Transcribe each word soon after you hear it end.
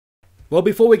Well,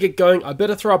 before we get going, I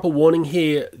better throw up a warning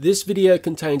here. This video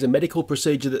contains a medical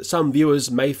procedure that some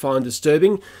viewers may find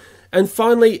disturbing. And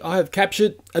finally, I have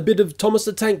captured a bit of Thomas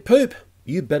the Tank poop.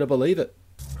 You better believe it.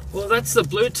 Well, that's the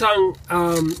blue tongue.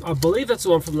 I believe that's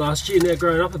the one from last year, now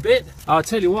growing up a bit. I'll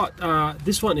tell you what,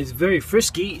 this one is very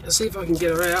frisky. Let's see if I can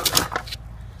get her out.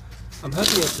 I'm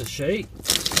hoping it's a she.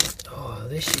 Oh,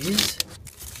 there she is.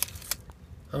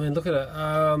 I mean, look at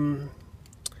her.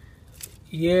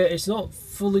 Yeah, it's not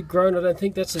fully grown. I don't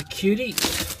think that's a cutie.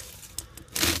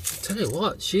 I'll tell you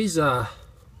what, she's a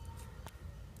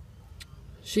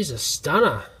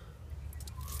stunner.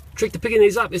 Trick to picking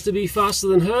these up is to be faster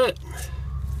than her.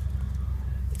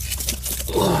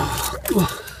 Oh,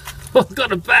 I've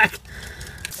got her back.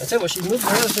 I'll tell you what, she's moved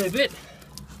around a fair bit.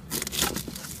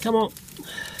 Come on.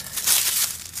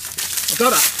 I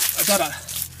got her.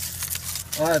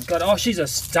 I've got her. Oh, she's a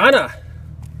stunner.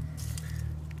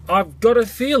 I've got a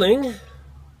feeling,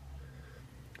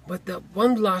 but that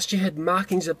one last year had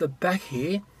markings at the back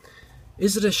here.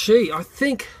 Is it a she? I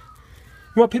think,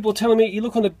 what people are telling me, you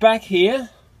look on the back here,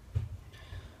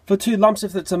 for 2 lumps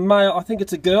if it's a male, I think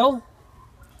it's a girl.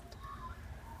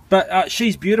 But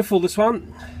she's beautiful, this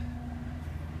one.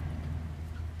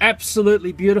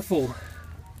 Absolutely beautiful.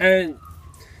 And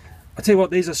I tell you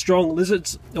what, these are strong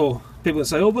lizards. Or people will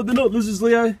say, oh, but they're not lizards,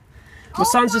 Leo. My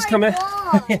son's just come out.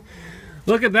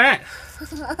 Look at that.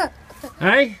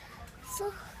 Hey?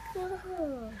 So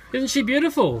cool. Isn't she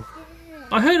beautiful? Yeah.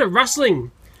 I heard a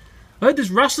rustling. I heard this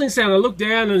rustling sound. I looked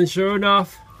down and sure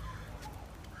enough,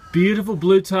 beautiful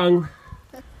blue tongue.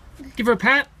 Give her a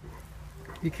pat.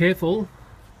 Be careful.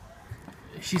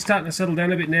 She's starting to settle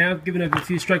down a bit now. Giving her a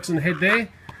few strokes on the head there.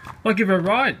 I'll give her a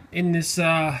ride in this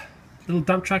little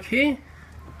dump truck here.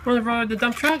 Want to ride the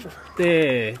dump truck?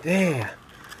 There.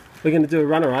 We're going to do a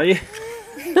runner, are you?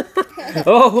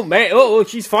 Oh man, oh,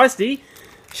 she's feisty.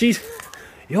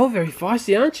 You're very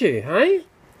feisty, aren't you, hey?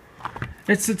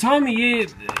 It's the time of year,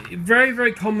 very,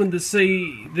 very common to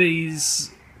see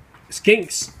these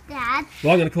skinks. Dad?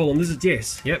 Well, I'm going to call them lizards,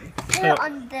 yes. Yep. They're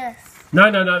on this. No,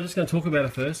 I'm just going to talk about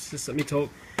it first. Just let me talk.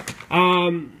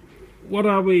 What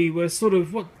are we? We're sort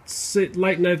of, what's it,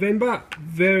 late November.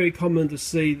 Very common to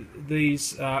see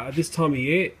these at this time of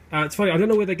year. It's funny, I don't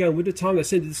know where they go in winter time. They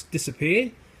seem to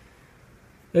disappear.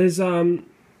 There's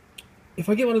if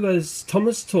I get one of those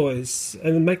Thomas toys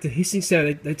and make the hissing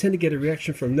sound, they tend to get a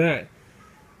reaction from that.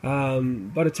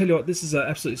 But I tell you what, this is an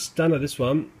absolute stunner, this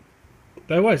one.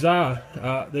 They always are,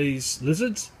 these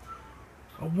lizards.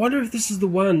 I wonder if this is the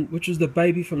one which was the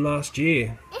baby from last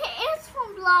year. It is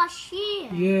from last year.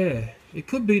 Yeah, it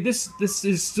could be. This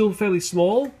is still fairly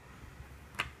small.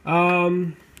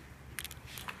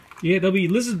 Yeah, there'll be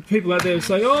lizard people out there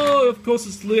saying, oh, of course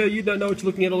it's Leo, you don't know what you're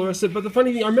looking at, all the rest of it. But the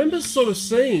funny thing, I remember sort of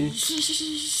seeing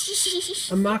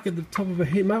a mark at the top of her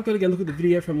head. Maybe I've got to go look at the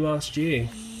video from last year.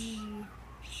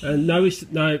 And no,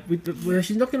 she's not going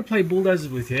to play bulldozers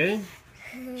with you.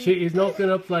 She is not going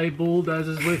to play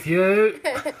bulldozers with you.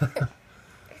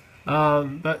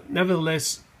 But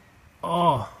nevertheless,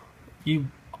 oh,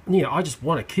 I just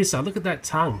want to kiss her. Look at that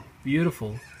tongue.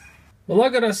 Beautiful. Well, I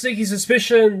got a sneaky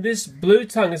suspicion this blue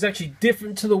tongue is actually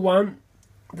different to the one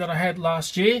that I had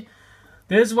last year.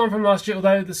 There's the one from last year,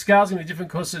 although the scale's going to be different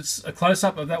because it's a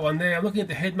close-up of that one there. I'm looking at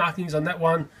the head markings on that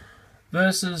one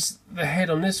versus the head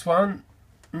on this one.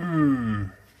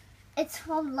 It's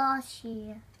from last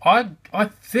year. I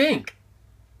think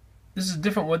this is a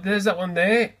different one. There's that one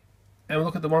there. And we'll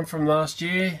look at the one from last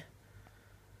year.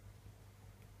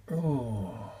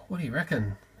 Oh, what do you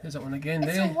reckon? There's that one again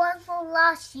there. It's the one from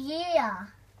last year.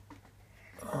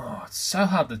 Oh, it's so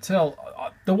hard to tell.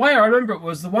 The way I remember it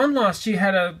was the one last year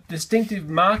had a distinctive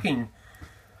marking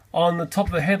on the top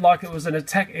of the head like it was an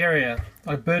attack area.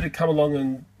 Like a bird had come along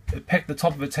and pecked the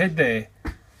top of its head there.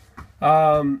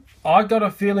 I got a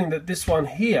feeling that this one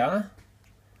here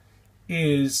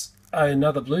is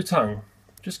another blue tongue.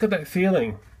 Just got that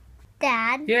feeling.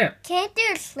 Dad? Yeah. Can you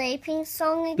do a sleeping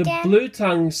song The again? blue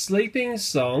tongue sleeping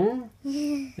song.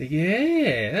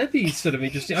 Yeah, that'd be sort of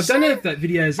interesting. I don't know if that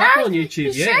video is up on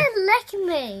YouTube yet. You should lick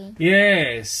me.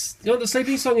 Yes. You want the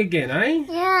sleeping song again, eh?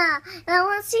 Yeah, and I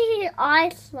want to see your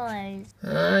eyes closed.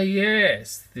 Ah,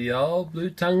 yes. The old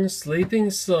blue tongue sleeping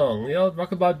song. The old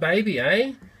rockabye baby,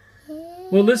 eh? Yeah.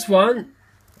 Well, this one,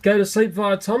 go to sleep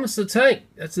via Thomas the Tank.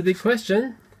 That's the big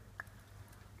question.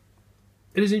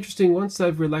 It is interesting, once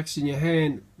they've relaxed in your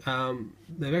hand,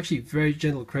 they're actually very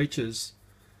gentle creatures.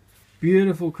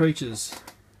 Beautiful creatures.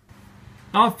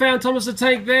 I found Thomas the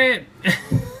Tank there!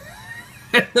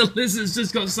 The lizards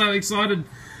just got so excited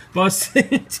by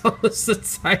seeing Thomas the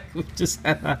Tank. We just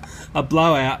had a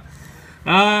blowout.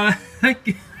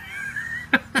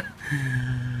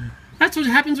 That's what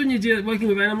happens when you're working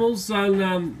with animals on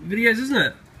videos, isn't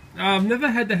it? I've never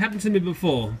had that happen to me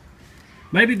before.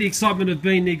 Maybe the excitement of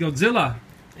being near Godzilla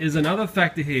is another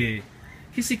factor here.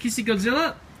 Kissy kissy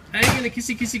Godzilla? Are you gonna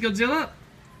kissy kissy Godzilla?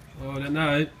 Oh, I don't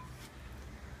know.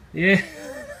 Yeah.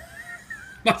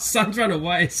 My son's run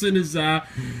away as soon as the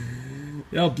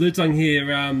old blue tongue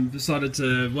here decided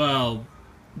to, well,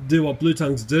 do what blue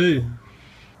tongues do.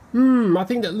 I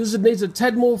think that lizard needs a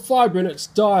tad more fibre in its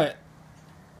diet.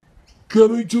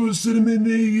 Coming to a cinema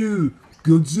near you,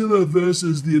 Godzilla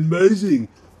versus the amazing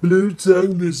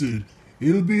blue-tongued lizard.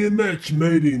 It'll be a match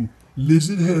made in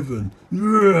lizard heaven.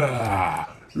 Rah,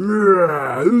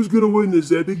 rah. Who's gonna win this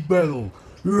epic battle?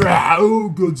 Rah, oh,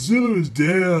 Godzilla is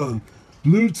down.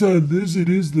 Blue-tongued lizard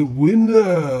is the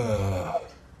winner.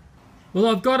 Well,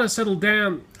 I've got her settled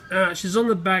down. She's on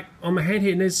the back, on my hand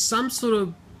here, and there's some sort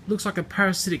of, looks like a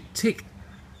parasitic tick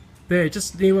there,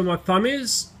 just near where my thumb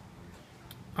is.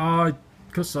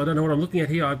 Because I don't know what I'm looking at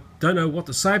here, I don't know what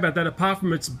to say about that apart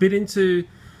from it's bit into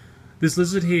this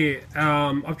lizard here.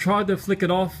 I've tried to flick it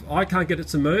off, I can't get it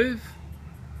to move.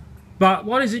 But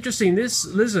what is interesting, this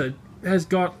lizard has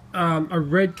got a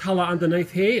red colour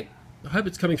underneath here. I hope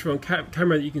it's coming through on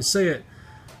camera that you can see it.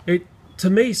 It, to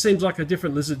me, seems like a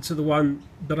different lizard to the one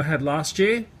that I had last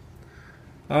year.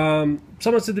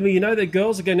 Someone said to me, you know, the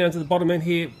girls are going down to the bottom end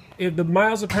here. If the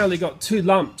males apparently got 2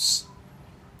 lumps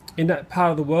in that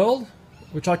part of the world,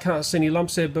 which I can't see any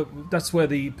lumps there, but that's where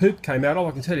the poop came out of,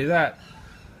 I can tell you that.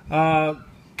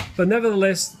 But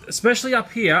nevertheless, especially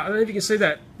up here, I don't know if you can see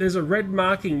that, there's a red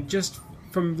marking just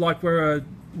from like where her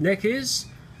neck is,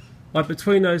 like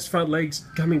between those front legs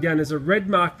coming down, there's a red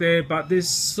mark there, but this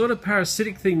sort of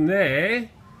parasitic thing there,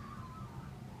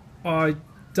 I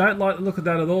don't like the look of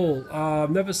that at all.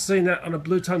 I've never seen that on a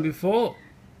blue tongue before.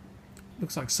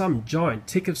 Looks like some giant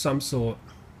tick of some sort.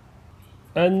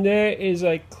 And there is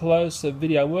a closer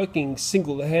video. I'm working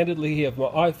single-handedly here with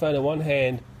my iPhone in one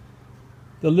hand,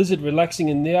 the lizard relaxing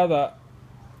in the other.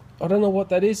 I don't know what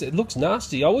that is. It looks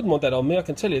nasty. I wouldn't want that on me, I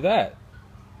can tell you that.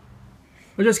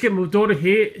 I'll just get my daughter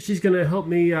here. She's going to help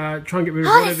me try and get rid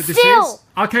of whatever this is.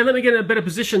 Okay, let me get in a better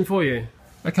position for you.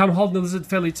 Okay, I'm holding the lizard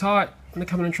fairly tight. I'm going to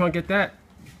come in and try and get that.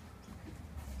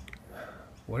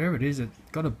 Whatever it is, it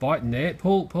got a bite in there.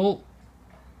 Pull, pull.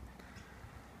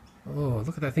 Oh,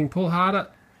 look at that thing. Pull harder.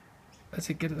 That's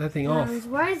it, get that thing off.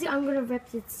 Why is I'm going to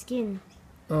rip its skin?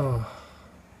 Oh,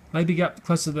 maybe get up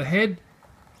close to the head.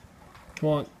 Come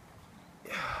on.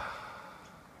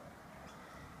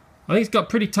 I think it's got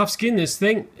pretty tough skin, this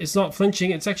thing. It's not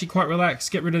flinching. It's actually quite relaxed.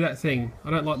 Get rid of that thing.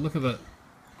 I don't like the look of it.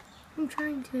 I'm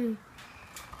trying to.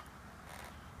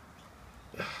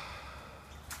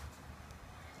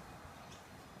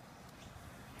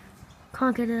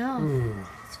 Can't get it off.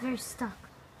 It's very stuck.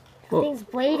 Well, Thing's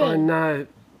bleeding. I know.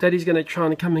 Daddy's going to try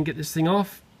and come and get this thing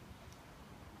off.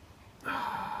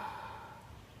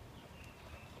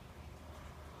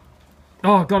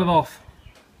 Oh, got it off.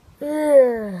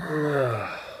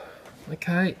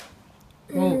 Okay.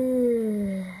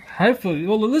 Well, hopefully,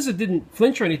 well, the lizard didn't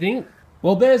flinch or anything.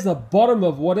 Well, there's the bottom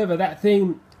of whatever that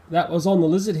thing that was on the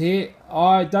lizard here.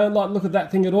 I don't like the look of that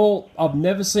thing at all. I've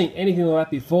never seen anything like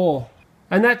that before.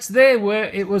 And that's there where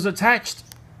it was attached.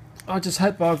 I just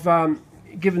hope I've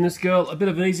given this girl a bit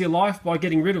of an easier life by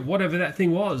getting rid of whatever that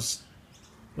thing was.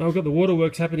 Well, I've got the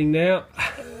waterworks happening now.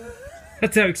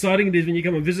 That's how exciting it is when you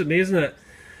come and visit me, isn't it?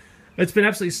 It's been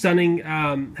absolutely stunning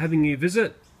having you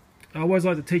visit. I always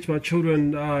like to teach my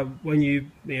children when you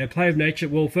play with nature,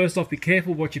 well, first off, be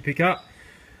careful what you pick up.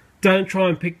 Don't try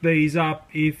and pick these up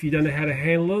if you don't know how to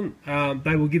handle them.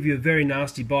 They will give you a very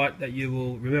nasty bite that you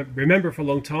will remember for a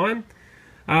long time.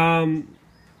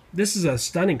 This is a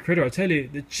stunning critter, I tell you.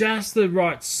 They're just the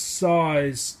right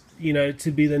size, you know, to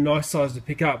be the nice size to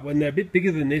pick up. When they're a bit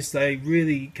bigger than this, they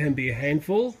really can be a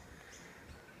handful.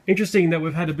 Interesting that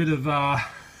we've had a bit of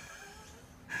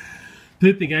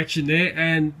pooping action there,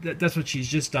 and that's what she's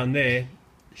just done there.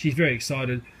 She's very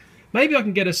excited. Maybe I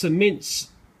can get her some mints.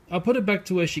 I'll put her back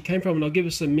to where she came from and I'll give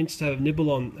her some mints to have a nibble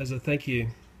on as a thank you.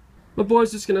 My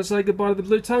boy's just going to say goodbye to the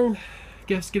blue tongue.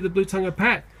 Just give the blue tongue a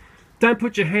pat. Don't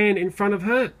put your hand in front of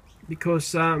her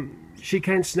because she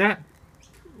can snap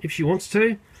if she wants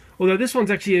to. Although this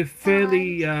one's actually a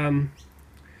fairly...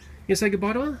 you say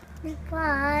goodbye to her?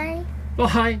 Bye.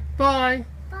 Bye. Bye.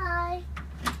 Bye.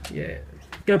 Yeah.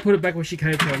 Go and put it back where she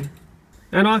came from.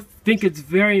 And I think it's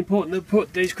very important to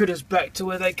put these critters back to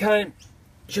where they came.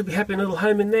 She'll be happy in a little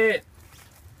home in there.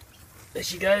 There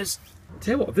she goes.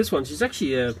 Tell you what, this one, she's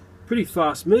actually a pretty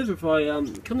fast mover. If I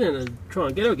come down and try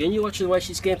and get her again, you watch the way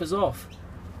she scampers off.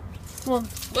 Come on.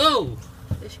 Whoa!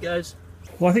 There she goes.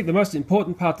 Well, I think the most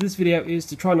important part of this video is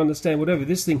to try and understand whatever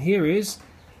this thing here is.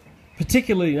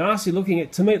 Particularly nasty looking.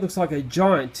 To me it looks like a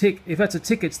giant tick. If that's a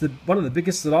tick, it's one of the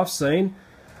biggest that I've seen.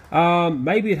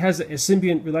 Maybe it has a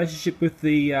symbiont relationship with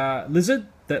the lizard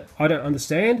that I don't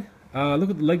understand.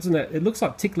 Look at the legs on that. It looks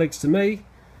like tick legs to me.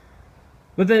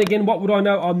 But then again, what would I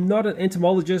know? I'm not an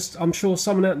entomologist. I'm sure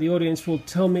someone out in the audience will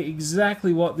tell me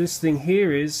exactly what this thing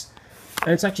here is.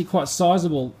 And it's actually quite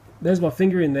sizable. There's my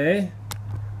finger in there.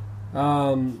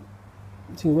 You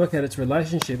can work out its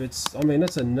relationship. I mean,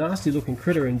 that's a nasty looking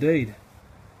critter indeed.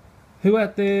 Who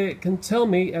out there can tell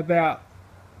me about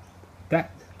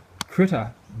that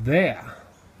critter there?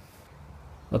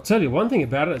 I'll tell you one thing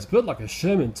about it. It's built like a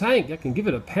Sherman tank. I can give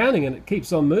it a pounding and it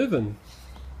keeps on moving.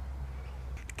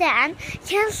 Dad, can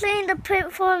you clean the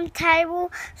platform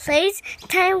table, please?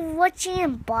 Thank you for watching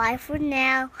and bye for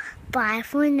now. Bye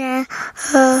for now.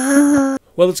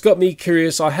 Well, it's got me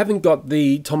curious. I haven't got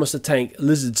the Thomas the Tank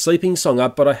lizard sleeping song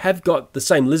up, but I have got the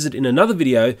same lizard in another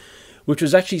video, which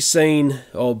was actually seen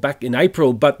back in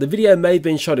April, but the video may have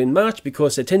been shot in March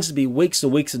because there tends to be weeks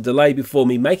and weeks of delay before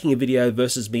me making a video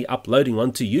versus me uploading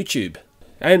one to YouTube.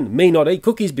 And me not eat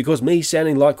cookies because me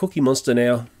sounding like Cookie Monster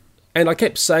now. And I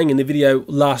kept saying in the video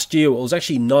last year, well, it was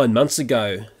actually 9 months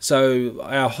ago. So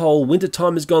our whole winter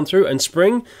time has gone through and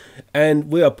spring, and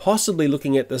we are possibly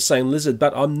looking at the same lizard,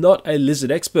 but I'm not a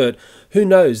lizard expert. Who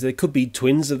knows? There could be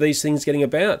twins of these things getting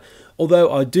about.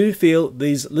 Although I do feel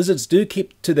these lizards do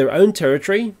keep to their own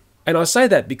territory. And I say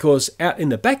that because out in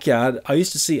the backyard, I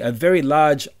used to see a very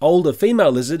large, older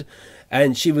female lizard,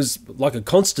 and she was like a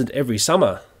constant every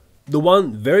summer. The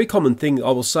one very common thing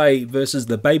I will say versus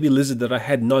the baby lizard that I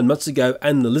had 9 months ago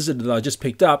and the lizard that I just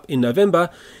picked up in November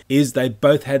is they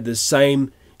both had the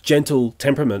same gentle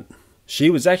temperament. She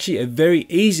was actually a very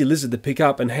easy lizard to pick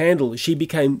up and handle. She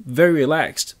became very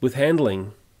relaxed with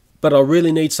handling. But I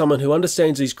really need someone who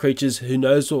understands these creatures, who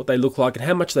knows what they look like and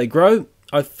how much they grow.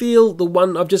 I feel the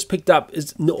one I've just picked up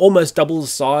is almost double the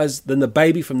size than the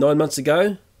baby from 9 months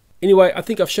ago. Anyway, I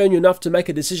think I've shown you enough to make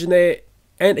a decision there.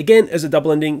 And again, as a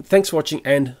double ending, thanks for watching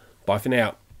and bye for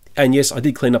now. And yes, I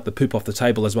did clean up the poop off the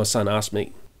table as my son asked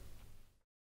me.